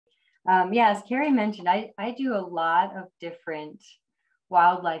Yeah, as Carrie mentioned, I do a lot of different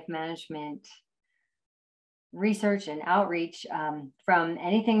wildlife management research and outreach, from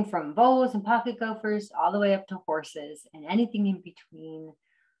anything from voles and pocket gophers all the way up to horses and anything in between.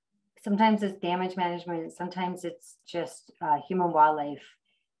 Sometimes it's damage management, sometimes it's just human wildlife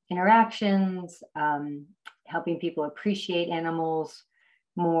interactions, helping people appreciate animals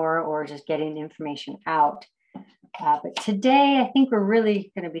more, or just getting information out. But today, I think we're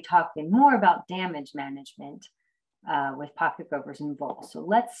really going to be talking more about damage management with pocket gophers and voles. So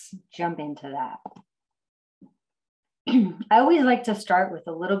let's jump into that. I always like to start with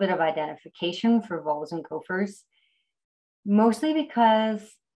a little bit of identification for voles and gophers, mostly because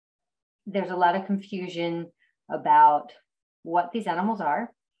there's a lot of confusion about what these animals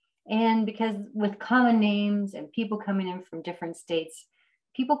are. And because with common names and people coming in from different states,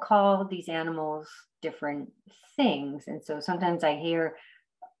 people call these animals different things. And so sometimes I hear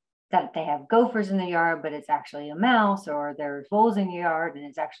that they have gophers in the yard, but it's actually a mouse, or there's voles in the yard and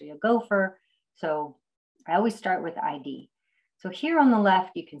it's actually a gopher. So I always start with ID. So here on the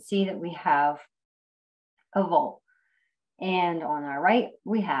left, you can see that we have a vole. And on our right,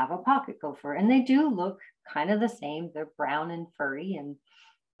 we have a pocket gopher. And they do look kind of the same. They're brown and furry and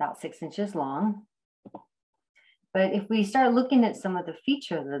about 6 inches long. But if we start looking at some of the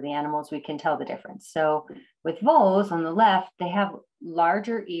features of the animals, we can tell the difference. So with voles on the left, they have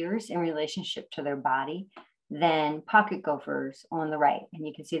larger ears in relationship to their body than pocket gophers on the right. And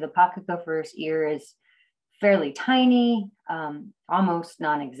you can see the pocket gopher's ear is fairly tiny, almost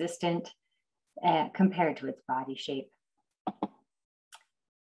non-existent compared to its body shape.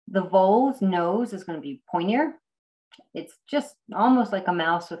 The vole's nose is going to be pointier. It's just almost like a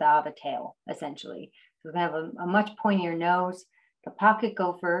mouse without a tail, essentially. So we're going to have a much pointier nose. The pocket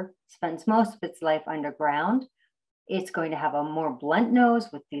gopher spends most of its life underground. It's going to have a more blunt nose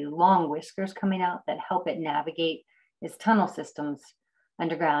with the long whiskers coming out that help it navigate its tunnel systems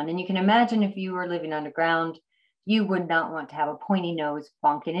underground. And you can imagine if you were living underground, you would not want to have a pointy nose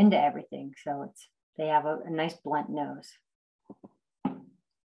bonking into everything. So they have a nice blunt nose.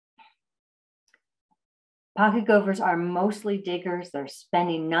 Pocket gophers are mostly diggers. They're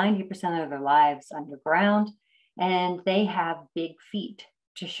spending 90% of their lives underground, and they have big feet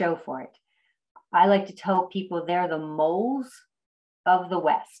to show for it. I like to tell people they're the moles of the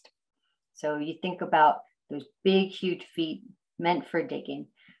West. So you think about those big, huge feet meant for digging,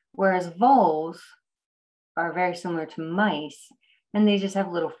 whereas voles are very similar to mice, and they just have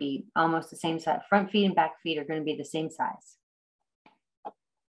little feet, almost the same size. Front feet and back feet are going to be the same size.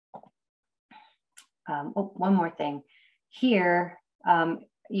 One more thing. Here,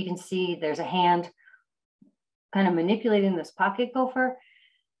 you can see there's a hand kind of manipulating this pocket gopher.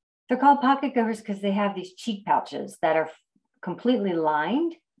 They're called pocket gophers because they have these cheek pouches that are completely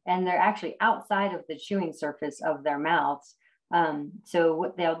lined, and they're actually outside of the chewing surface of their mouths. So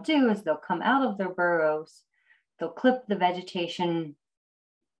what they'll do is they'll come out of their burrows, they'll clip the vegetation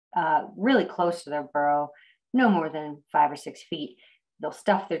really close to their burrow, no more than 5 or 6 feet. They'll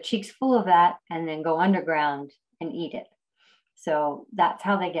stuff their cheeks full of that and then go underground and eat it. So that's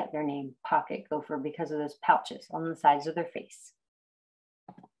how they get their name, pocket gopher, because of those pouches on the sides of their face.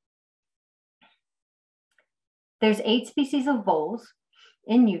 There's 8 species of voles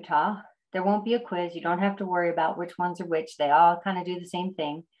in Utah. There won't be a quiz. You don't have to worry about which ones are which. They all kind of do the same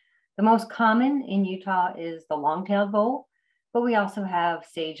thing. The most common in Utah is the long-tailed vole, but we also have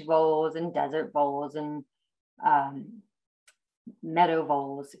sage voles and desert voles and meadow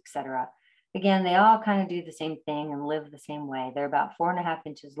voles, etc. Again, they all kind of do the same thing and live the same way. They're about 4.5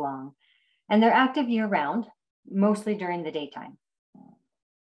 inches long, and they're active year-round, mostly during the daytime.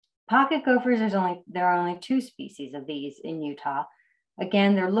 Pocket gophers, there are only 2 species of these in Utah.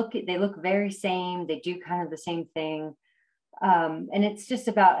 Again, they look very same. They do kind of the same thing, and it's just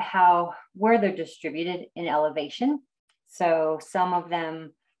about where they're distributed in elevation. So some of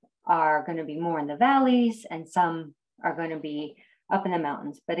them are going to be more in the valleys, and some are going to be up in the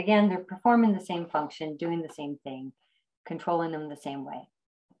mountains. But again, they're performing the same function, doing the same thing, controlling them the same way.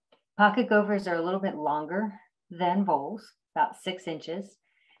 Pocket gophers are a little bit longer than voles, about 6 inches.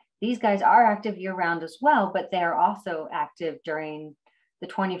 These guys are active year-round as well, but they are also active during the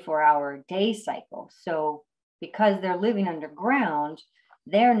 24-hour day cycle. So because they're living underground,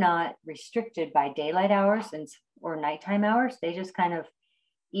 they're not restricted by daylight hours or nighttime hours. They just kind of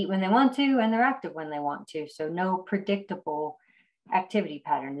eat when they want to, and they're active when they want to. So no predictable activity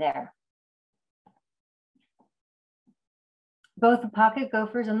pattern there. Both the pocket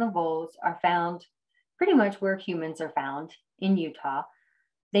gophers and the voles are found pretty much where humans are found in Utah.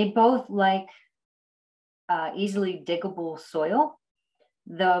 They both like easily diggable soil.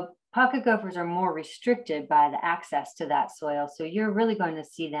 The Pocket gophers are more restricted by the access to that soil. So you're really going to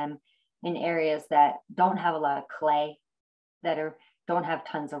see them in areas that don't have a lot of clay, don't have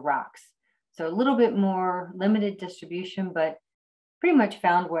tons of rocks. So a little bit more limited distribution, but pretty much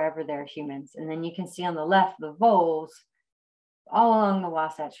found wherever there are humans. And then you can see on the left, the voles all along the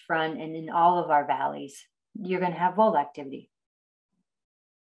Wasatch Front and in all of our valleys, you're going to have vole activity.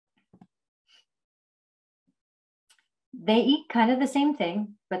 They eat kind of the same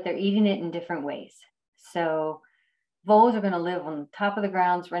thing, but they're eating it in different ways. So voles are going to live on the top of the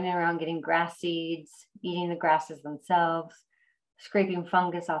grounds, running around getting grass seeds, eating the grasses themselves, scraping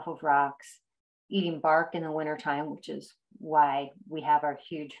fungus off of rocks, eating bark in the wintertime, which is why we have our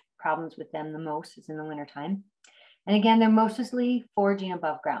huge problems with them the most is in the wintertime. And again, they're mostly foraging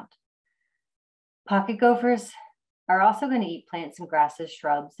above ground. Pocket gophers are also going to eat plants and grasses,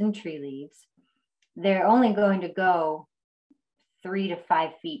 shrubs, and tree leaves. They're only going to go 3 to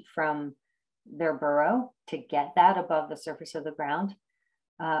 5 feet from their burrow to get that above the surface of the ground.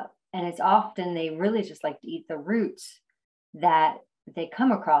 And it's often they really just like to eat the roots that they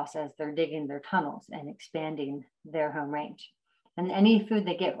come across as they're digging their tunnels and expanding their home range. And any food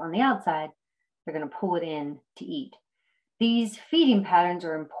they get on the outside, they're going to pull it in to eat. These feeding patterns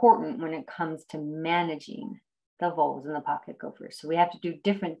are important when it comes to managing the voles and the pocket gophers. So we have to do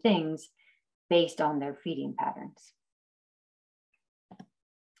different things based on their feeding patterns.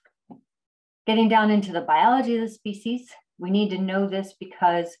 Getting down into the biology of the species, we need to know this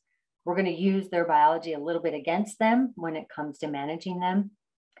because we're going to use their biology a little bit against them when it comes to managing them.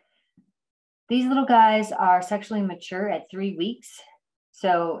 These little guys are sexually mature at 3 weeks.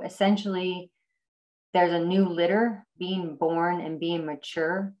 So essentially, there's a new litter being born and being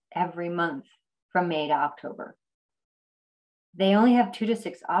mature every month from May to October. They only have 2 to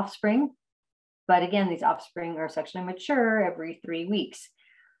 6 offspring, but again, these offspring are sexually mature every 3 weeks.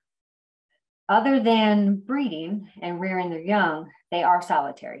 Other than breeding and rearing their young, they are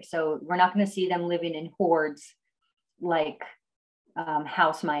solitary. So we're not going to see them living in hordes like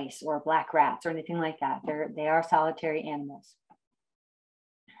house mice or black rats or anything like that. They are solitary animals.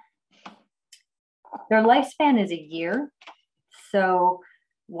 Their lifespan is a year. So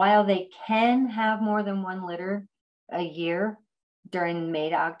while they can have more than 1 litter a year during May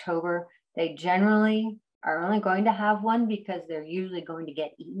to October, they generally are only going to have one because they're usually going to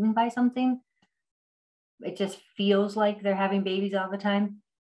get eaten by something. It just feels like they're having babies all the time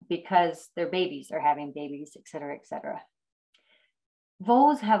because their babies are having babies, et cetera, et cetera.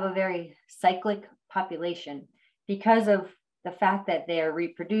 Voles have a very cyclic population because of the fact that they're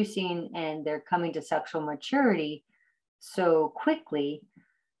reproducing and they're coming to sexual maturity so quickly.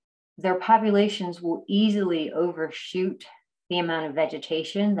 Their populations will easily overshoot the amount of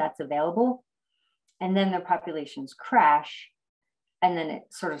vegetation that's available. And then their populations crash. And then it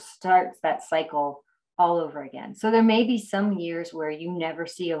sort of starts that cycle all over again. So there may be some years where you never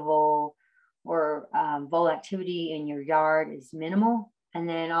see a vole or vole activity in your yard is minimal. And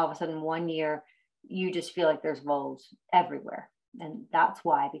then all of a sudden 1 year, you just feel like there's voles everywhere. And that's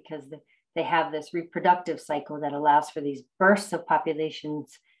why, because they have this reproductive cycle that allows for these bursts of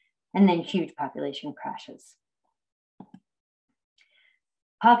populations and then huge population crashes.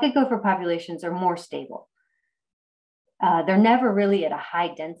 Pocket gopher populations are more stable. They're never really at a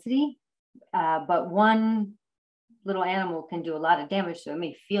high density, but one little animal can do a lot of damage, so it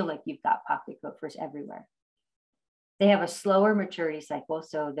may feel like you've got pocket gophers everywhere. They have a slower maturity cycle,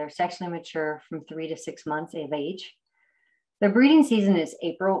 so they're sexually mature from 3 to 6 months of age. Their breeding season is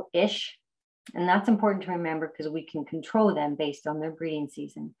April-ish, and that's important to remember because we can control them based on their breeding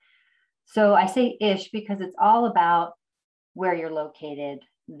season. So I say ish because it's all about where you're located.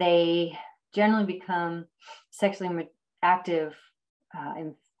 They generally become sexually active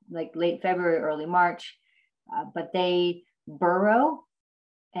in like late February, early March, but they burrow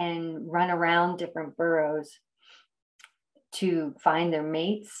and run around different burrows to find their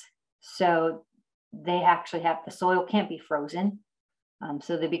mates. So they actually have, the soil can't be frozen.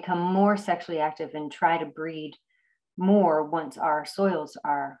 So they become more sexually active and try to breed more once our soils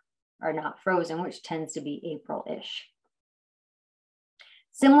are not frozen, which tends to be April-ish.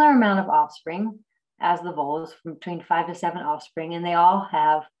 Similar amount of offspring as the voles, from between 5 to 7 offspring, and they all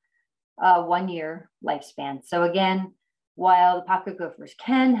have a 1 year lifespan. So again, while the pocket gophers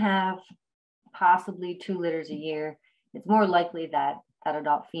can have possibly 2 litters a year, it's more likely that that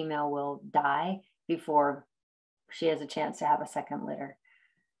adult female will die before she has a chance to have a second litter.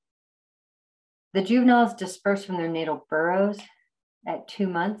 The juveniles disperse from their natal burrows at 2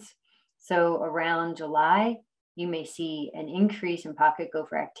 months. So around July, you may see an increase in pocket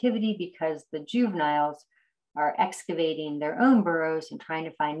gopher activity because the juveniles are excavating their own burrows and trying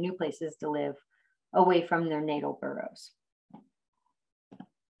to find new places to live away from their natal burrows.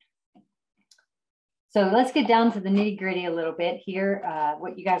 So let's get down to the nitty-gritty a little bit here,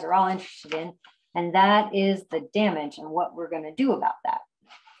 what you guys are all interested in, and that is the damage and what we're going to do about that.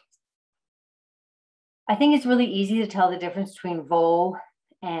 I think it's really easy to tell the difference between vole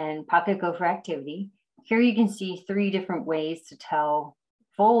and pocket gopher activity. Here you can see 3 different ways to tell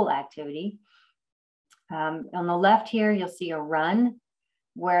vole activity. On the left here, you'll see a run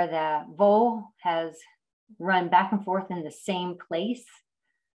where the vole has run back and forth in the same place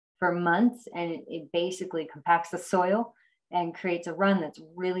for months, and it basically compacts the soil and creates a run that's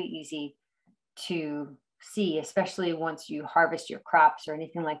really easy to see, especially once you harvest your crops or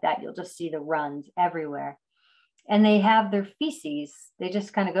anything like that. You'll just see the runs everywhere. And they have their feces. They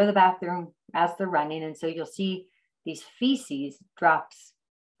just kind of go to the bathroom as they're running. And so you'll see these feces drops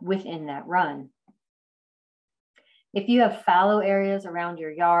within that run. If you have fallow areas around your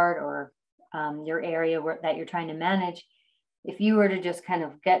yard or your area that you're trying to manage, if you were to just kind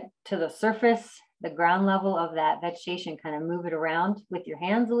of get to the surface, the ground level of that vegetation, kind of move it around with your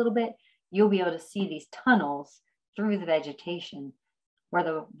hands a little bit, you'll be able to see these tunnels through the vegetation where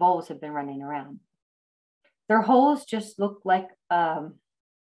the voles have been running around. Their holes just look like a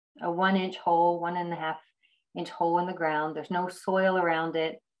 1-inch hole, 1.5-inch hole in the ground. There's no soil around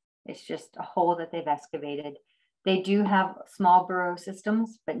it. It's just a hole that they've excavated. They do have small burrow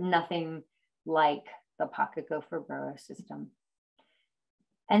systems, but nothing like the pocket gopher burrow system.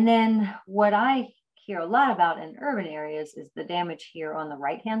 And then what I hear a lot about in urban areas is the damage here on the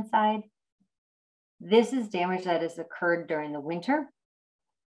right-hand side. This is damage that has occurred during the winter.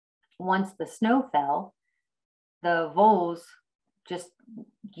 Once the snow fell, the voles just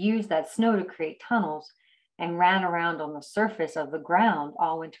used that snow to create tunnels and ran around on the surface of the ground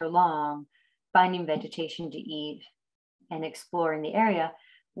all winter long, finding vegetation to eat and exploring the area.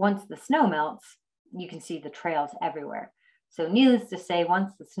 Once the snow melts, you can see the trails everywhere. So needless to say,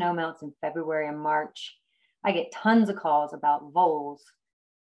 once the snow melts in February and March, I get tons of calls about voles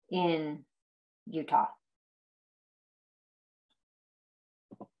in Utah.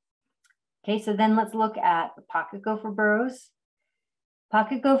 Okay, so then let's look at the pocket gopher burrows.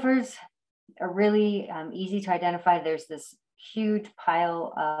 Pocket gophers are really easy to identify. There's this huge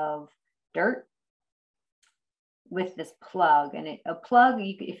pile of dirt with this plug, and a plug,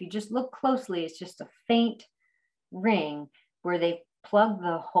 if you just look closely, it's just a faint ring where they plug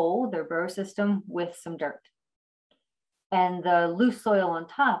the hole, their burrow system, with some dirt. And the loose soil on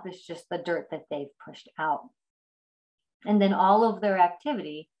top is just the dirt that they've pushed out. And then all of their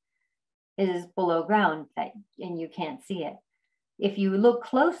activity is below ground, and you can't see it. If you look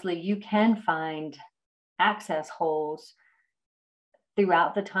closely, you can find access holes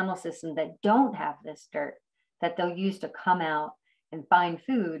throughout the tunnel system that don't have this dirt, that they'll use to come out and find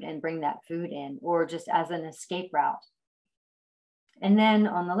food and bring that food in, or just as an escape route. And then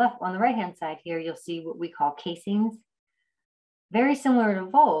on the right-hand side here, you'll see what we call casings. Very similar to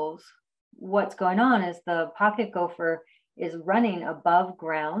voles, what's going on is the pocket gopher is running above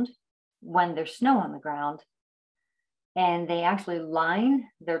ground when there's snow on the ground, and they actually line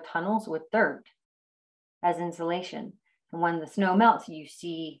their tunnels with dirt as insulation. And when the snow melts, you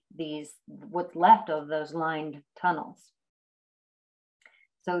see what's left of those lined tunnels.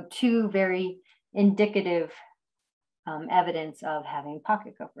 So 2 very indicative evidence of having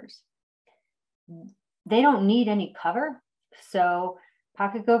pocket gophers. They don't need any cover. So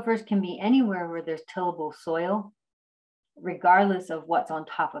pocket gophers can be anywhere where there's tillable soil, regardless of what's on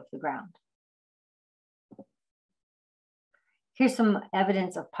top of the ground. Here's some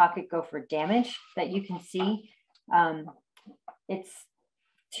evidence of pocket gopher damage that you can see. It's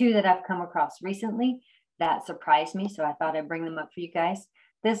 2 that I've come across recently that surprised me, so I thought I'd bring them up for you guys.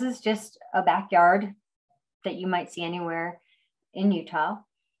 This is just a backyard that you might see anywhere in Utah.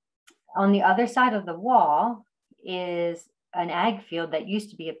 On the other side of the wall is an ag field that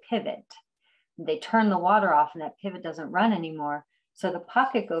used to be a pivot. They turned the water off and that pivot doesn't run anymore. So the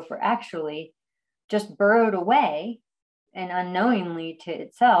pocket gopher actually just burrowed away and unknowingly to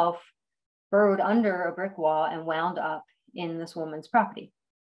itself burrowed under a brick wall and wound up in this woman's property.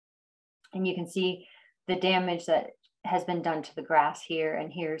 And you can see the damage that has been done to the grass here.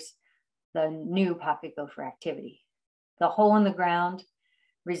 And here's the new pocket gopher activity. The hole in the ground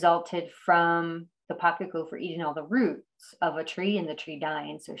resulted from the pocket gopher eating all the roots of a tree and the tree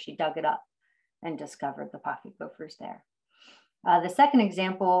dying. So she dug it up and discovered the pocket gophers there. The second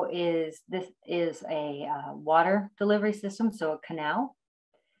example is a water delivery system, so a canal.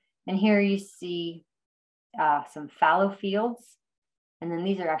 And here you see some fallow fields, and then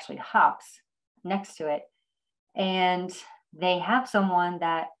these are actually hops next to it. And they have someone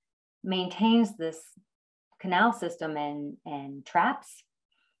that maintains this canal system and traps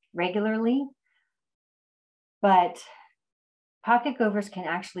regularly. But pocket gophers can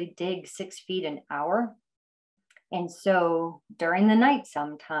actually dig 6 feet an hour. And so during the night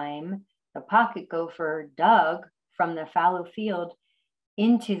sometime, the pocket gopher dug from the fallow field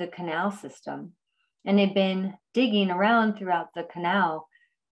into the canal system. And they'd been digging around throughout the canal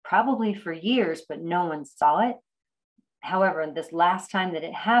probably for years, but no one saw it. However, this last time that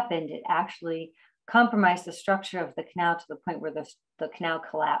it happened, it actually compromised the structure of the canal to the point where the canal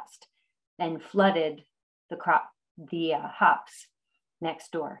collapsed and flooded the hops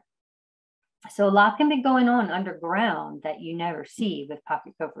next door. So a lot can be going on underground that you never see with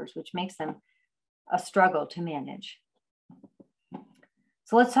pocket gophers, which makes them a struggle to manage.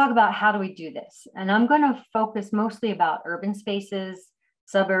 So let's talk about how do we do this. And I'm going to focus mostly about urban spaces,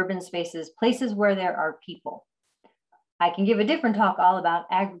 suburban spaces, places where there are people. I can give a different talk all about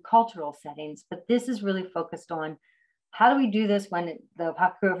agricultural settings, but this is really focused on how do we do this when the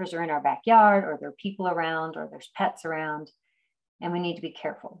pocket gophers are in our backyard, or there are people around, or there's pets around, and we need to be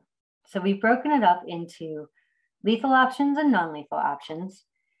careful. So we've broken it up into lethal options and non-lethal options.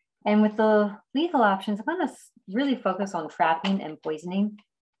 And with the lethal options, I'm going to really focus on trapping and poisoning.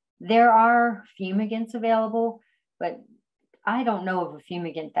 There are fumigants available, but I don't know of a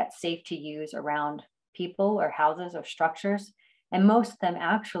fumigant that's safe to use around people or houses or structures. And most of them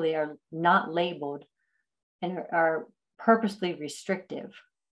actually are not labeled and are purposely restrictive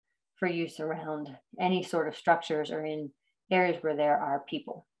for use around any sort of structures or in areas where there are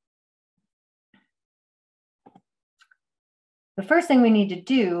people. The first thing we need to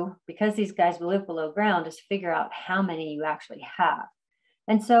do, because these guys will live below ground, is figure out how many you actually have.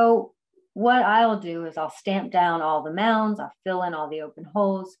 And so what I'll do is I'll stamp down all the mounds, I'll fill in all the open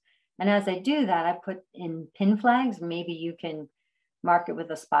holes. And as I do that, I put in pin flags. Maybe you can mark it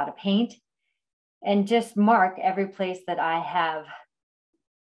with a spot of paint and just mark every place that I have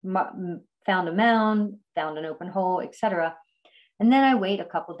found a mound, found an open hole, etc. And then I wait a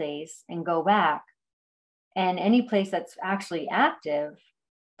couple days and go back. And any place that's actually active,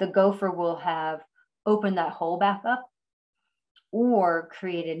 the gopher will have opened that hole back up or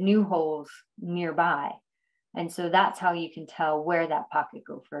created new holes nearby. And so that's how you can tell where that pocket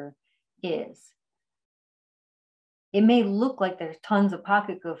gopher is. It may look like there's tons of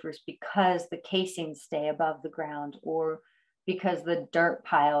pocket gophers because the casings stay above the ground or because the dirt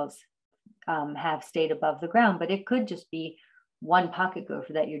piles have stayed above the ground, but it could just be one pocket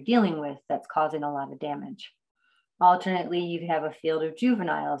gopher that you're dealing with that's causing a lot of damage. Alternately, you have a field of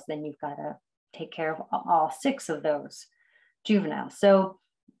juveniles, then you've got to take care of all 6 of those juveniles. So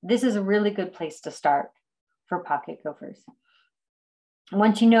this is a really good place to start for pocket gophers.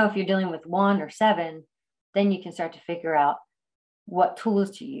 Once you know if you're dealing with 1 or 7, then you can start to figure out what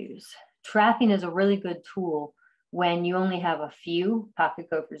tools to use. Trapping is a really good tool when you only have a few pocket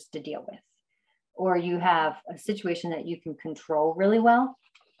gophers to deal with, or you have a situation that you can control really well.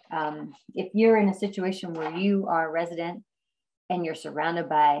 If you're in a situation where you are a resident and you're surrounded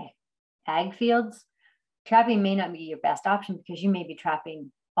by ag fields, trapping may not be your best option because you may be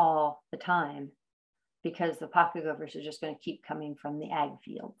trapping all the time because the pocket gophers are just going to keep coming from the ag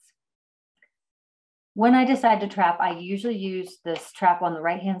fields. When I decide to trap, I usually use this trap on the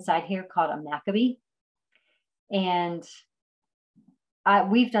right-hand side here called a Maccabee. And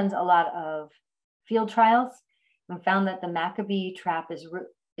we've done a lot of field trials and found that the Maccabee trap is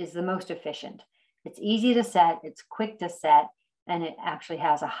the most efficient. It's easy to set, it's quick to set, and it actually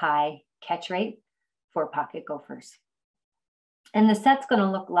has a high catch rate for pocket gophers. And the set's going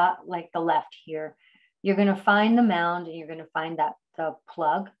to look a lot like the left here. You're going to find the mound and you're going to find that the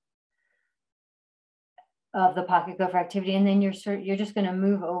plug of the pocket gopher activity, and then you're just going to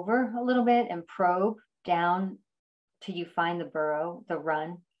move over a little bit and probe down till you find the burrow, the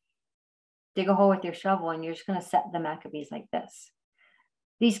run. Dig a hole with your shovel and you're just going to set the Maccabees like this.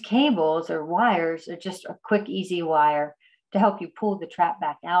 These cables or wires are just a quick, easy wire to help you pull the trap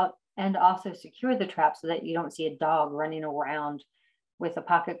back out and also secure the trap so that you don't see a dog running around with a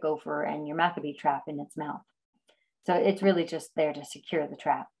pocket gopher and your Maccabee trap in its mouth. So it's really just there to secure the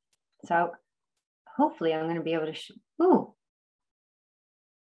trap. So hopefully I'm going to be able to, ooh,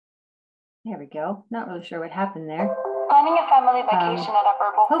 there we go. Not really sure what happened there. Planning a family vacation at a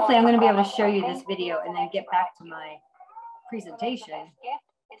herbal. Hopefully I'm going to be able to show you this video and then get back to my presentation.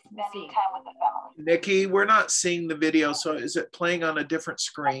 Spending time with the family. Nicki, we're not seeing the video, so is it playing on a different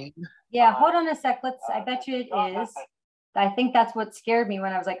screen? Yeah, hold on a sec. I bet you it is. I think that's what scared me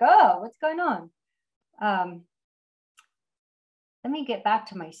when I was like, oh, what's going on? Let me get back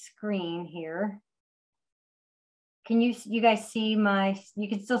to my screen here. can you guys see you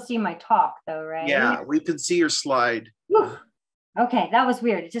can still see my talk though, right? Yeah, we can see your slide. Whew. Okay, that was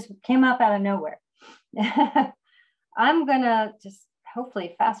weird. It just came up out of nowhere. I'm gonna just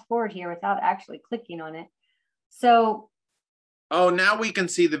hopefully fast forward here without actually clicking on it. So. Oh, now we can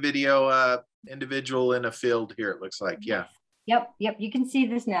see the video, individual in a field here, it looks like, yeah. Yep, you can see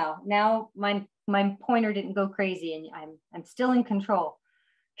this now. Now my pointer didn't go crazy and I'm still in control.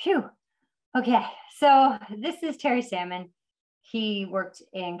 Phew. Okay, so this is Terry Salmon. He worked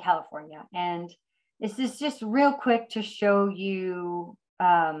in California, and this is just real quick to show you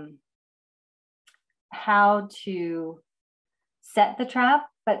how to set the trap,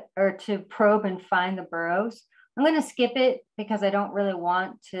 or to probe and find the burrows. I'm going to skip it because I don't really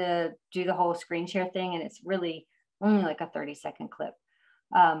want to do the whole screen share thing, and it's really only like a 30-second clip.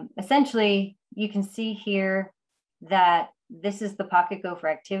 Essentially, you can see here that this is the pocket gopher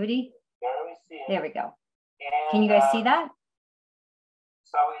activity. There we go. And, can you guys see that?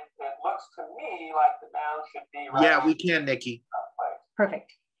 So it looks to me like the mound should be right. Yeah, we can, Nicki.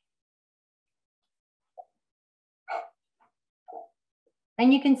 Perfect.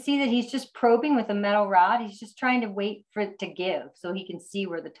 And you can see that he's just probing with a metal rod. He's just trying to wait for it to give so he can see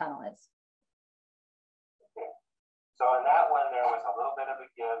where the tunnel is. Okay. So in that one, there was a little bit of a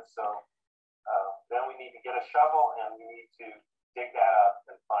give. So then we need to get a shovel and we need to dig that up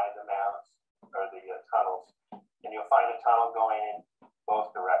and find the mounds or the tunnels. And you'll find a tunnel going in both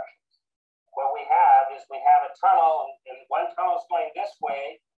directions. What we have is we have a tunnel, and one tunnel is going this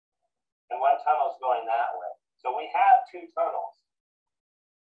way and one tunnel is going that way. So we have two tunnels.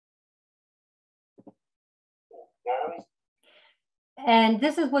 And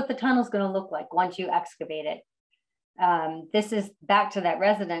this is what the tunnel is going to look like once you excavate it. This is back to that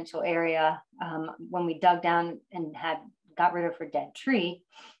residential area when we dug down and got rid of her dead tree.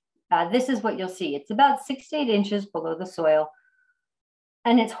 This is what you'll see. It's about 6 to 8 inches below the soil,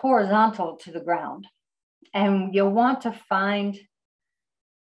 and it's horizontal to the ground. And you'll want to find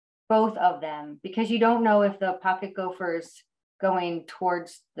both of them because you don't know if the pocket gopher is going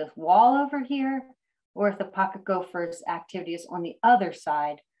towards the wall over here, or if the pocket gopher's activity is on the other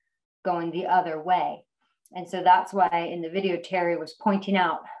side, going the other way. And so that's why in the video, Terry was pointing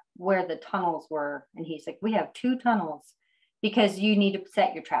out where the tunnels were. And he's like, we have 2 tunnels because you need to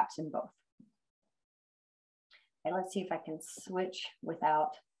set your traps in both. Okay, let's see if I can switch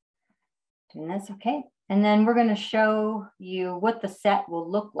without doing this. Okay. And then we're going to show you what the set will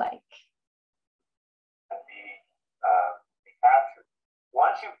look like. The capture.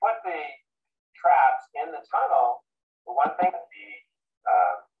 Once you put the traps in the tunnel, the one thing that be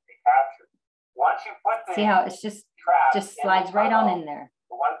captured. Once you put the see how it's just slides right on in there.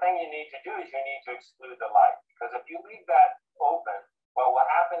 The one thing you need to do is you need to exclude the light, because if you leave that open, what will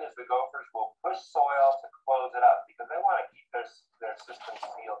happen is the gophers will push soil to close it up because they want to keep their system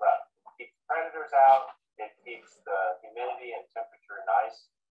sealed up. It keeps predators out. It keeps the humidity and temperature nice.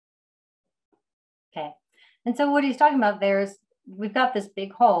 Okay, and so what he's talking about there is we've got this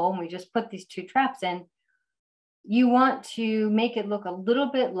big hole and we just put these 2 traps in. You want to make it look a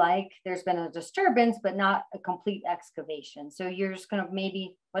little bit like there's been a disturbance, but not a complete excavation. So you're just going to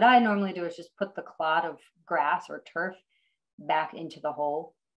maybe, what I normally do is just put the clod of grass or turf back into the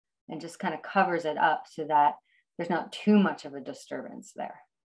hole and just kind of covers it up so that there's not too much of a disturbance there.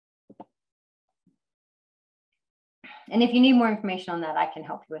 And if you need more information on that, I can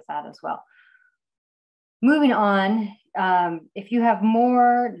help you with that as well. Moving on, if you have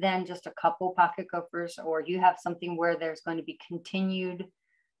more than just a couple pocket gophers, or you have something where there's going to be continued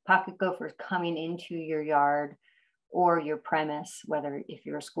pocket gophers coming into your yard or your premise, whether if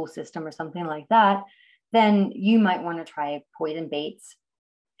you're a school system or something like that, then you might want to try poison baits.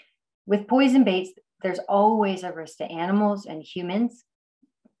 With poison baits, there's always a risk to animals and humans,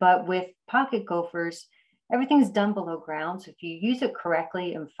 but with pocket gophers, everything's done below ground. So if you use it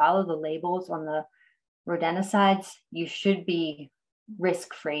correctly and follow the labels on the rodenticides, you should be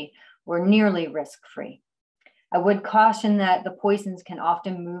risk-free or nearly risk-free. I would caution that the poisons can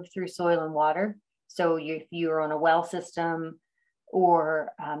often move through soil and water. So if you're on a well system or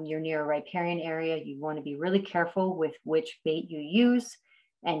you're near a riparian area, you want to be really careful with which bait you use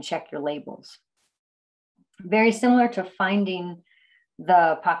and check your labels. Very similar to finding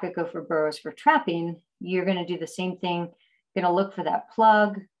the pocket gopher burrows for trapping, you're going to do the same thing. You're going to look for that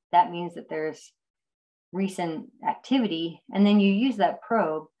plug. That means that there's recent activity, and then you use that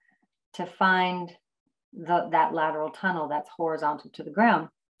probe to find that lateral tunnel that's horizontal to the ground.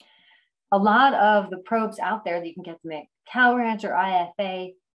 A lot of the probes out there that you can get them at Cal Ranch or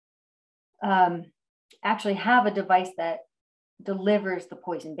IFA actually have a device that delivers the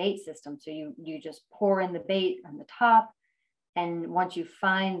poison bait system. So you just pour in the bait on the top, and once you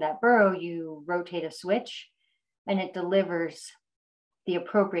find that burrow, you rotate a switch and it delivers the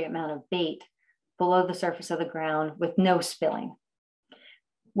appropriate amount of bait below the surface of the ground with no spilling.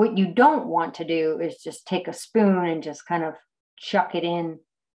 What you don't want to do is just take a spoon and just kind of chuck it in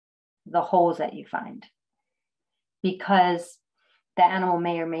the holes that you find, because the animal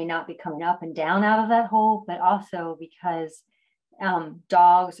may or may not be coming up and down out of that hole, but also because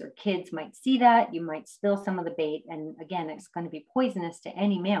dogs or kids might see that, you might spill some of the bait. And again, it's going to be poisonous to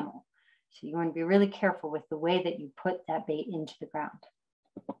any mammal. So you want to be really careful with the way that you put that bait into the ground.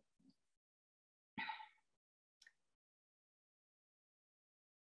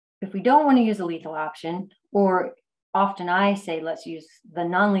 If we don't want to use a lethal option, or often I say, let's use the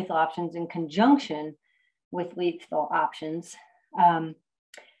non-lethal options in conjunction with lethal options,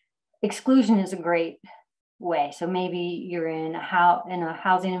 exclusion is a great way. So maybe you're in a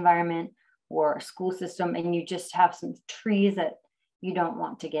housing environment or a school system, and you just have some trees that you don't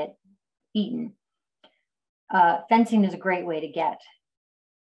want to get eaten. Fencing is a great way to get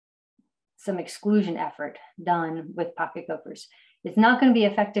some exclusion effort done with pocket gophers. It's not going to be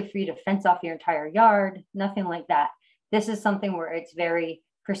effective for you to fence off your entire yard, nothing like that. This is something where it's very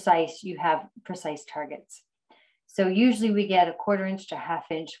precise. You have precise targets. So usually we get a 1/4 inch to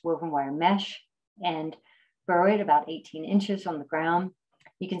 1/2 inch woven wire mesh and burrow it about 18 inches on the ground.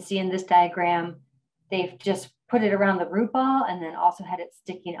 You can see in this diagram, they've just put it around the root ball and then also had it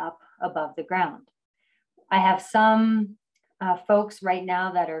sticking up above the ground. I have some folks right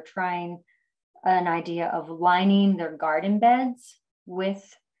now that are trying an idea of lining their garden beds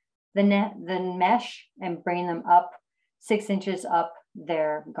with the mesh and bringing them up 6 inches up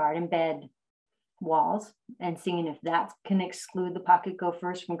their garden bed walls and seeing if that can exclude the pocket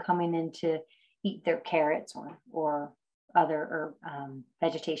gophers from coming in to eat their carrots or other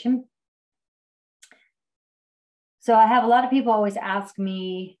vegetation. So I have a lot of people always ask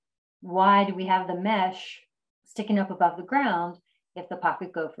me, why do we have the mesh sticking up above the ground if the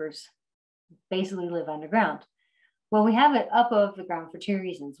pocket gophers basically live underground? Well, we have it up above the ground for 2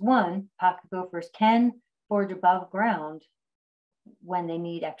 reasons. One, pocket gophers can forage above ground when they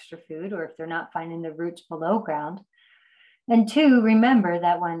need extra food or if they're not finding the roots below ground. And 2, remember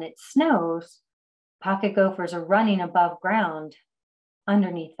that when it snows, pocket gophers are running above ground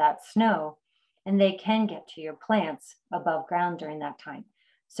underneath that snow, and they can get to your plants above ground during that time.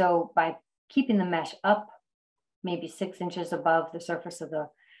 So by keeping the mesh up maybe 6 inches above the surface of the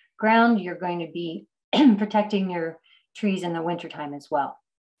ground, you're going to be protecting your trees in the wintertime as well.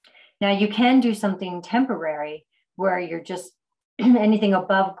 Now you can do something temporary where you're just anything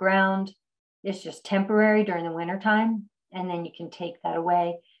above ground is just temporary during the wintertime, and then you can take that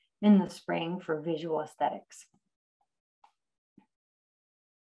away in the spring for visual aesthetics.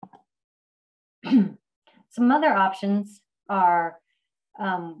 Some other options are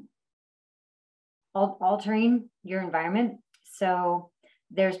altering your environment. So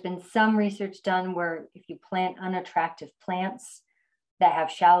there's been some research done where if you plant unattractive plants that have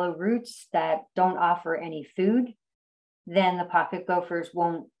shallow roots that don't offer any food, then the pocket gophers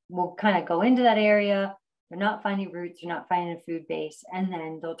will kind of go into that area. They're not finding roots, they're not finding a food base, and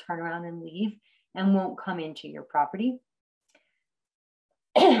then they'll turn around and leave and won't come into your property.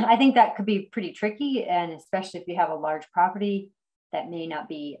 I think that could be pretty tricky, and especially if you have a large property, that may not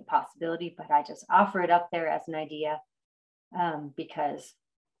be a possibility, but I just offer it up there as an idea because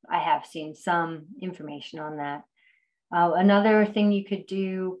I have seen some information on that. Another thing you could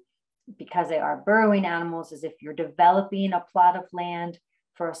do, because they are burrowing animals, is if you're developing a plot of land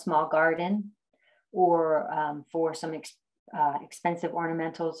for a small garden or for some expensive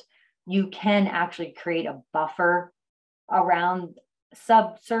ornamentals, you can actually create a buffer around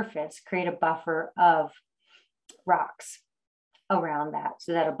subsurface, create a buffer of rocks around that,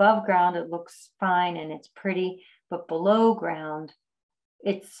 so that above ground it looks fine and it's pretty, but below ground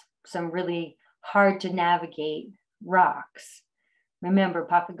it's some really hard to navigate rocks. Remember,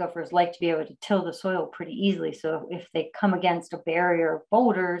 pocket gophers like to be able to till the soil pretty easily, so if they come against a barrier of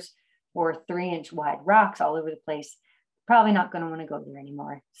boulders or 3-inch wide rocks all over the place, probably not going to want to go there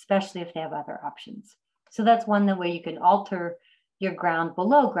anymore, especially if they have other options. So that's one way you can alter your ground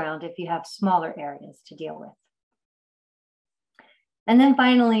below ground if you have smaller areas to deal with. And then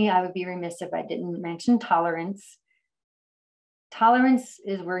finally, I would be remiss if I didn't mention tolerance. Tolerance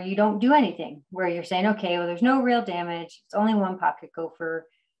is where you don't do anything, where you're saying, okay, well, there's no real damage. It's only one pocket gopher.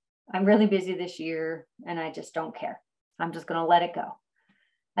 I'm really busy this year and I just don't care. I'm just going to let it go.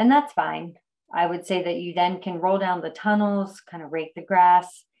 And that's fine. I would say that you then can roll down the tunnels, kind of rake the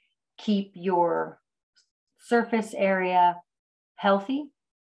grass, keep your surface area healthy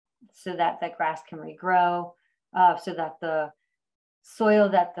so that that grass can regrow, so that the soil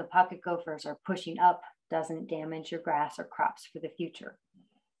that the pocket gophers are pushing up doesn't damage your grass or crops for the future.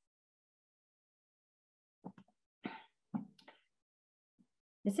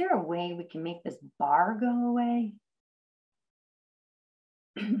 Is there a way we can make this bar go away?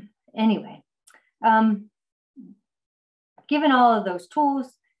 Anyway, given all of those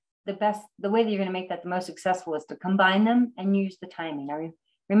tools, the way that you're going to make that the most successful is to combine them and use the timing.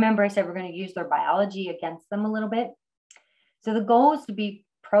 Remember I said we're going to use their biology against them a little bit. So the goal is to be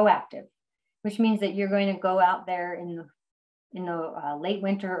proactive, which means that you're going to go out there in the late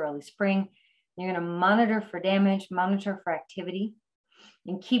winter, early spring. You're going to monitor for damage, monitor for activity,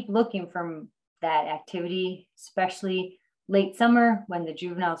 and keep looking for that activity, especially late summer when the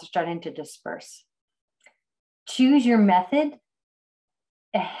juveniles are starting to disperse. Choose your method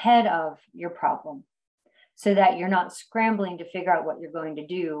ahead of your problem so that you're not scrambling to figure out what you're going to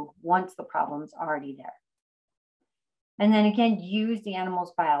do once the problem's already there. And then again, use the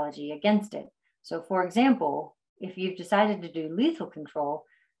animal's biology against it. So for example, if you've decided to do lethal control,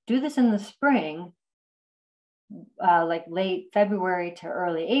 do this in the spring, like late February to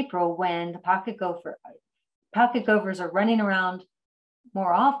early April, when the pocket gophers are running around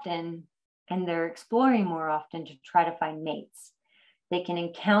more often and they're exploring more often to try to find mates. They can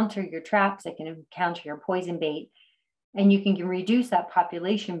encounter your traps, they can encounter your poison bait, and you can reduce that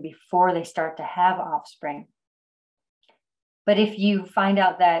population before they start to have offspring. But if you find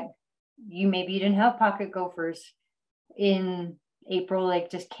out that maybe you didn't have pocket gophers in April, like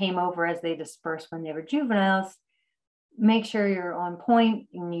just came over as they dispersed when they were juveniles, make sure you're on point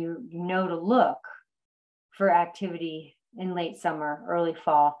and you know to look for activity in late summer, early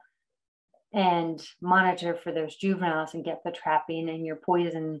fall, and monitor for those juveniles and get the trapping and your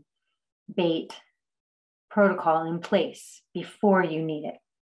poison bait protocol in place before you need it.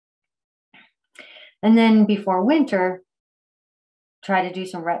 And then before winter, try to do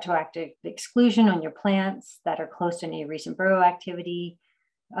some retroactive exclusion on your plants that are close to any recent burrow activity.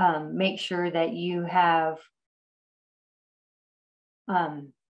 Make sure that you have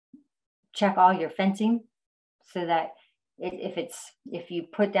check all your fencing so that if you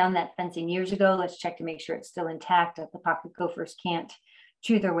put down that fencing years ago, let's check to make sure it's still intact, that the pocket gophers can't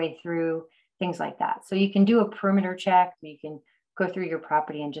chew their way through, things like that. So you can do a perimeter check, you can go through your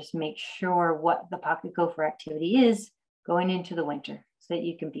property and just make sure what the pocket gopher activity is going into the winter so that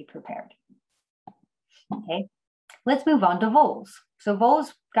you can be prepared. Okay, let's move on to voles. So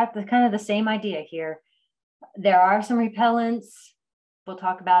voles got the kind of the same idea here. There are some repellents. We'll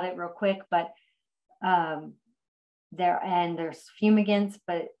talk about it real quick, but there's fumigants,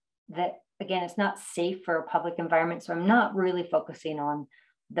 but that again, it's not safe for a public environment. So I'm not really focusing on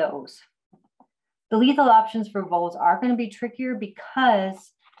those. The lethal options for voles are going to be trickier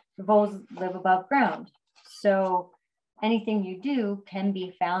because the voles live above ground. So anything you do can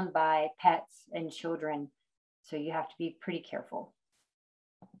be found by pets and children. So you have to be pretty careful.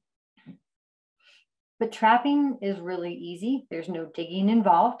 But trapping is really easy. There's no digging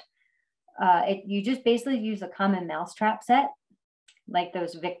involved. You just basically use a common mouse trap set, like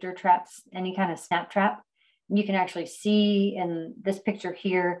those Victor traps, any kind of snap trap. And you can actually see in this picture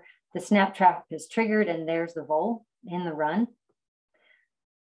here, the snap trap is triggered and there's the vole in the run.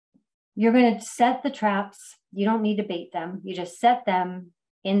 You're going to set the traps. You don't need to bait them. You just set them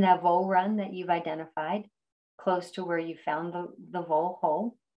in that vole run that you've identified, close to where you found the vole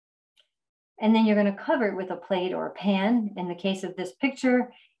hole. And then you're going to cover it with a plate or a pan. In the case of this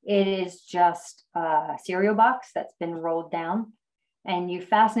picture, it is just a cereal box that's been rolled down. And you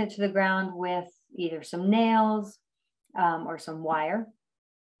fasten it to the ground with either some nails or some wire.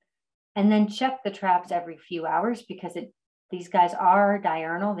 And then check the traps every few hours because these guys are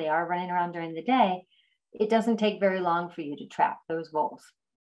diurnal. They are running around during the day. It doesn't take very long for you to trap those voles.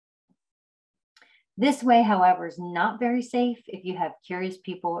 This way, however, is not very safe if you have curious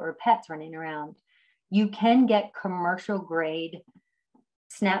people or pets running around. You can get commercial grade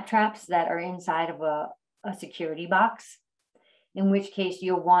snap traps that are inside of a security box, in which case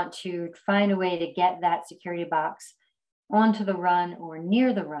you'll want to find a way to get that security box onto the run or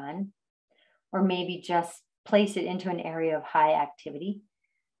near the run, or maybe just place it into an area of high activity.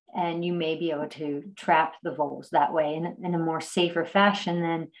 And you may be able to trap the voles that way in a more safer fashion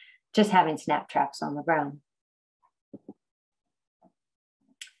than just having snap traps on the ground.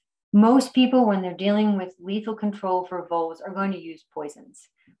 Most people, when they're dealing with lethal control for voles, are going to use poisons.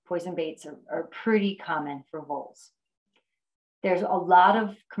 Poison baits are pretty common for voles. There's a lot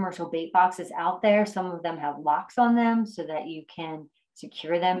of commercial bait boxes out there. Some of them have locks on them so that you can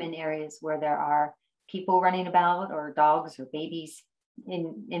secure them in areas where there are people running about or dogs or babies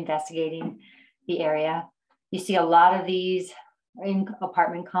investigating the area. You see a lot of these in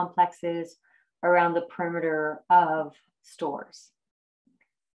apartment complexes around the perimeter of stores.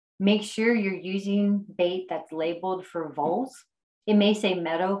 Make sure you're using bait that's labeled for voles. It may say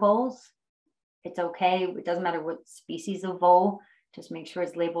meadow voles. It's okay. It doesn't matter what species of vole. Just make sure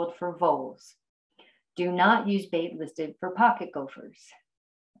it's labeled for voles. Do not use bait listed for pocket gophers.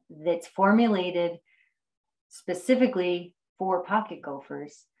 That's formulated specifically for pocket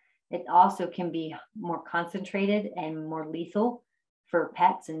gophers. It also can be more concentrated and more lethal for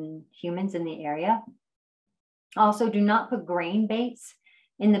pets and humans in the area. Also, do not put grain baits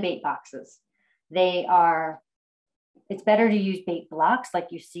in the bait boxes. It's better to use bait blocks like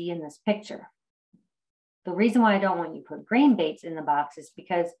you see in this picture. The reason why I don't want you to put grain baits in the box is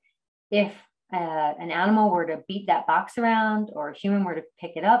because if an animal were to beat that box around or a human were to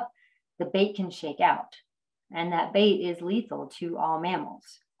pick it up, the bait can shake out. And that bait is lethal to all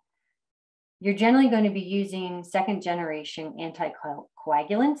mammals. You're generally going to be using second generation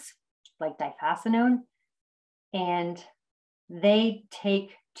anticoagulants like diphacinone, and they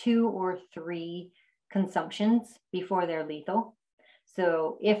take 2 or 3 consumptions before they're lethal.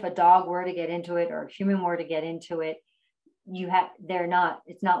 So if a dog were to get into it or a human were to get into it,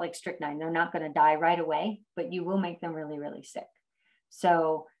 it's not like strychnine. They're not going to die right away, but you will make them really, really sick.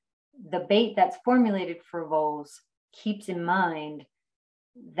 So the bait that's formulated for voles keeps in mind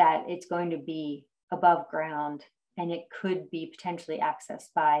that it's going to be above ground and it could be potentially accessed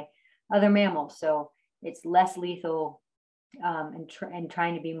by other mammals. So it's less lethal and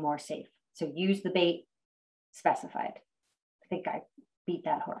trying to be more safe. So use the bait specified. I think I beat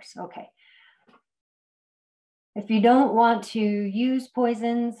that horse. Okay. If you don't want to use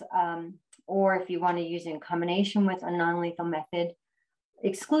poisons, or if you want to use in combination with a non-lethal method,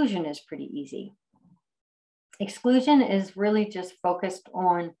 exclusion is pretty easy. Exclusion is really just focused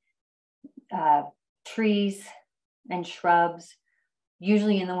on trees and shrubs,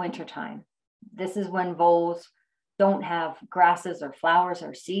 usually in the wintertime. This is when voles don't have grasses or flowers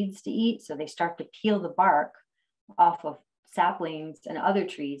or seeds to eat, so they start to peel the bark off of saplings and other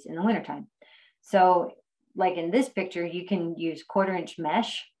trees in the wintertime. So like in this picture, you can use 1/4-inch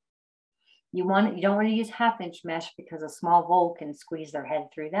mesh. You don't want to use 1/2-inch mesh because a small vole can squeeze their head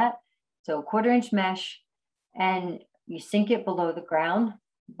through that. So 1/4-inch mesh, and you sink it below the ground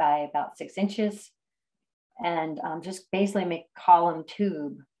by about 6 inches, and just basically make a column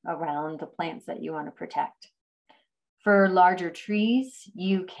tube around the plants that you want to protect. For larger trees,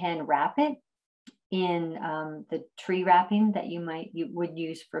 you can wrap it in the tree wrapping that you would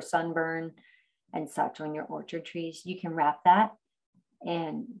use for sunburn and such on your orchard trees. You can wrap that,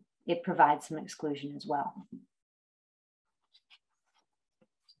 and it provides some exclusion as well.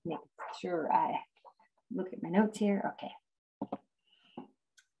 Make sure I look at my notes here. Okay.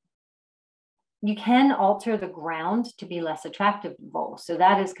 You can alter the ground to be less attractive to voles. So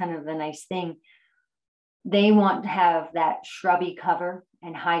that is kind of the nice thing. They want to have that shrubby cover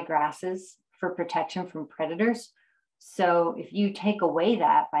and high grasses for protection from predators. So if you take away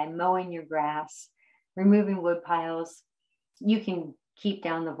that by mowing your grass, removing wood piles, you can keep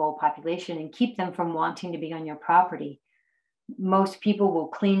down the vole population and keep them from wanting to be on your property. Most people will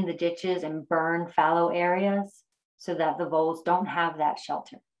clean the ditches and burn fallow areas so that the voles don't have that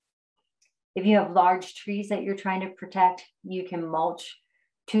shelter. If you have large trees that you're trying to protect, you can mulch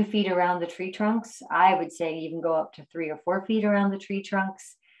 2 feet around the tree trunks. I would say you can go up to 3 or 4 feet around the tree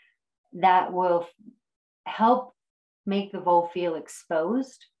trunks. That will help make the vole feel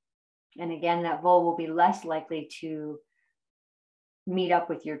exposed. And again, that vole will be less likely to meet up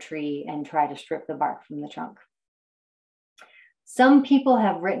with your tree and try to strip the bark from the trunk. Some people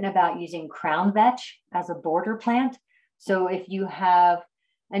have written about using crown vetch as a border plant. So if you have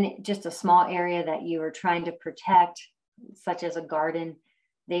just a small area that you are trying to protect, such as a garden,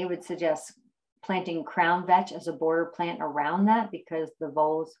 they would suggest planting crown vetch as a border plant around that because the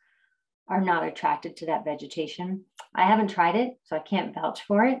voles are not attracted to that vegetation. I haven't tried it, so I can't vouch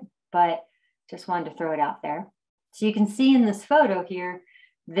for it, but just wanted to throw it out there. So you can see in this photo here,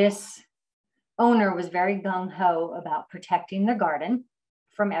 this owner was very gung-ho about protecting the garden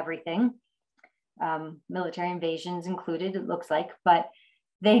from everything, military invasions included, it looks like, but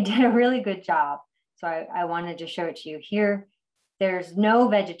they did a really good job. So I wanted to show it to you here. There's no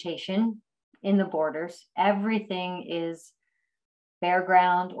vegetation in the borders. Everything is bare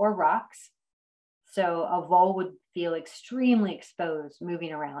ground or rocks. So a vole would feel extremely exposed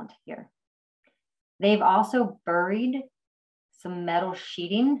moving around here. They've also buried some metal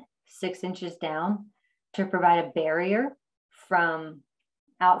sheeting 6 inches down to provide a barrier from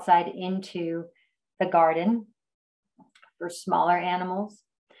outside into the garden for smaller animals.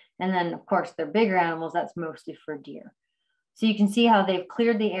 And then of course, they're bigger animals, that's mostly for deer. So you can see how they've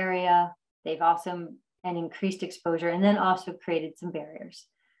cleared the area. They've also an increased exposure and then also created some barriers.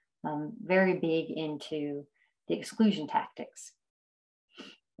 Very big into the exclusion tactics.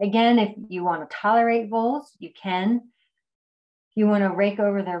 Again, if you want to tolerate voles, you can. If you want to rake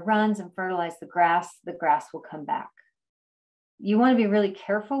over their runs and fertilize the grass will come back. You want to be really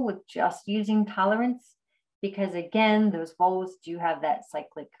careful with just using tolerance because again, those voles do have that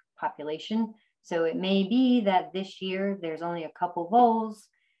cyclic population. So it may be that this year there's only a couple voles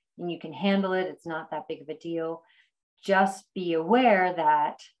and you can handle it. It's not that big of a deal. Just be aware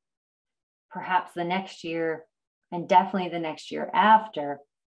that perhaps the next year and definitely the next year after,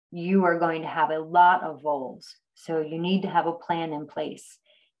 you are going to have a lot of voles. So you need to have a plan in place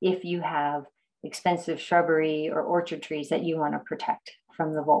if you have expensive shrubbery or orchard trees that you want to protect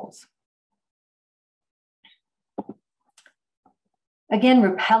from the voles. Again,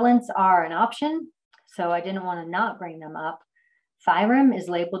 repellents are an option, so I didn't want to not bring them up. Thyram is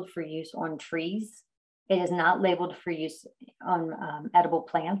labeled for use on trees. It is not labeled for use on edible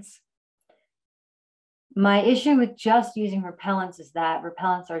plants. My issue with just using repellents is that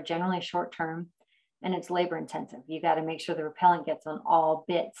repellents are generally short-term and it's labor intensive. You got to make sure the repellent gets on all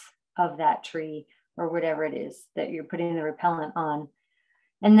bits of that tree or whatever it is that you're putting the repellent on.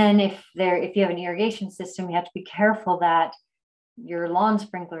 And then if you have an irrigation system, you have to be careful that your lawn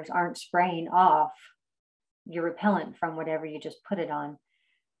sprinklers aren't spraying off your repellent from whatever you just put it on.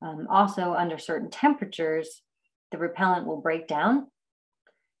 Also, under certain temperatures, the repellent will break down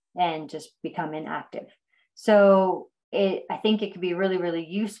and just become inactive. So I think it could be really, really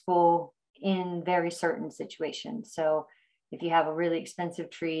useful in very certain situations. So if you have a really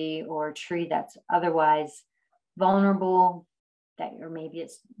expensive tree or a tree that's otherwise vulnerable, or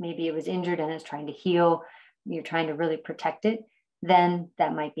maybe it was injured and it's trying to heal, you're trying to really protect it, then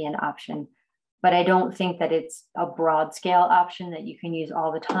that might be an option. But I don't think that it's a broad scale option that you can use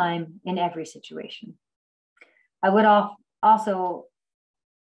all the time in every situation. I would also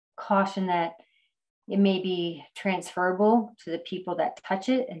caution that it may be transferable to the people that touch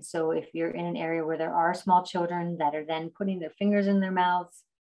it. And so if you're in an area where there are small children that are then putting their fingers in their mouths,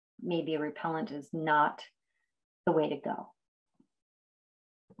 maybe a repellent is not the way to go.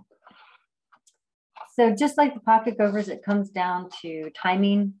 So just like the pocket gophers, it comes down to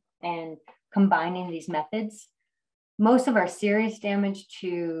timing and combining these methods. Most of our serious damage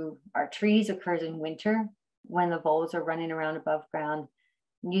to our trees occurs in winter when the voles are running around above ground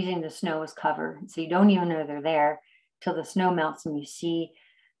using the snow as cover. So you don't even know they're there till the snow melts and you see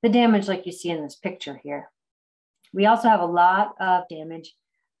the damage like you see in this picture here. We also have a lot of damage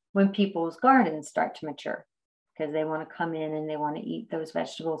when people's gardens start to mature because they want to come in and they want to eat those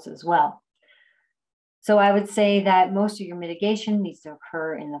vegetables as well. So I would say that most of your mitigation needs to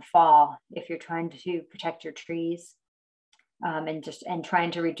occur in the fall if you're trying to protect your trees and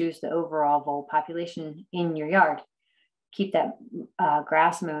trying to reduce the overall vole population in your yard. Keep that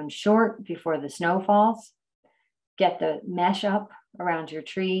grass mown short before the snow falls. Get the mesh up around your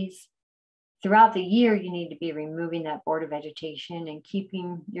trees. Throughout the year, you need to be removing that border vegetation and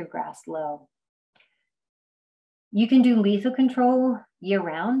keeping your grass low. You can do lethal control year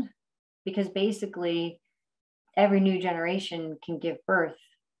round because basically every new generation can give birth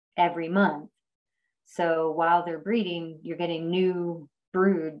every month. So while they're breeding, you're getting new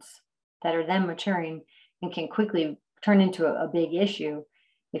broods that are then maturing and can quickly turn into a big issue.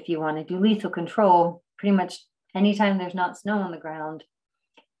 If you want to do lethal control, pretty much anytime there's not snow on the ground,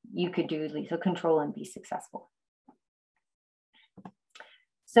 you could do lethal control and be successful.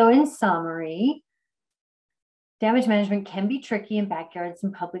 So in summary, damage management can be tricky in backyards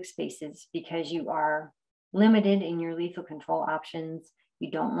and public spaces because you are limited in your lethal control options. You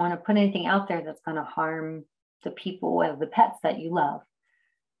don't want to put anything out there that's going to harm the people or the pets that you love.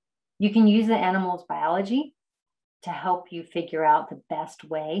 You can use the animal's biology to help you figure out the best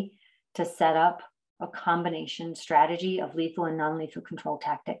way to set up a combination strategy of lethal and non-lethal control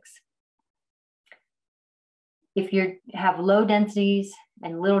tactics. If you have low densities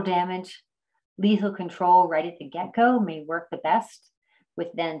and little damage, lethal control right at the get-go may work the best, with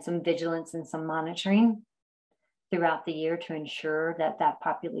then some vigilance and some monitoring throughout the year to ensure that that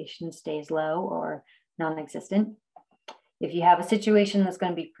population stays low or non-existent. If you have a situation that's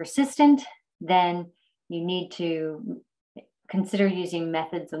going to be persistent, then you need to consider using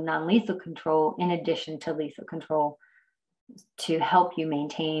methods of non-lethal control in addition to lethal control to help you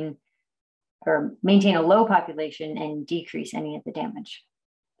maintain a low population and decrease any of the damage.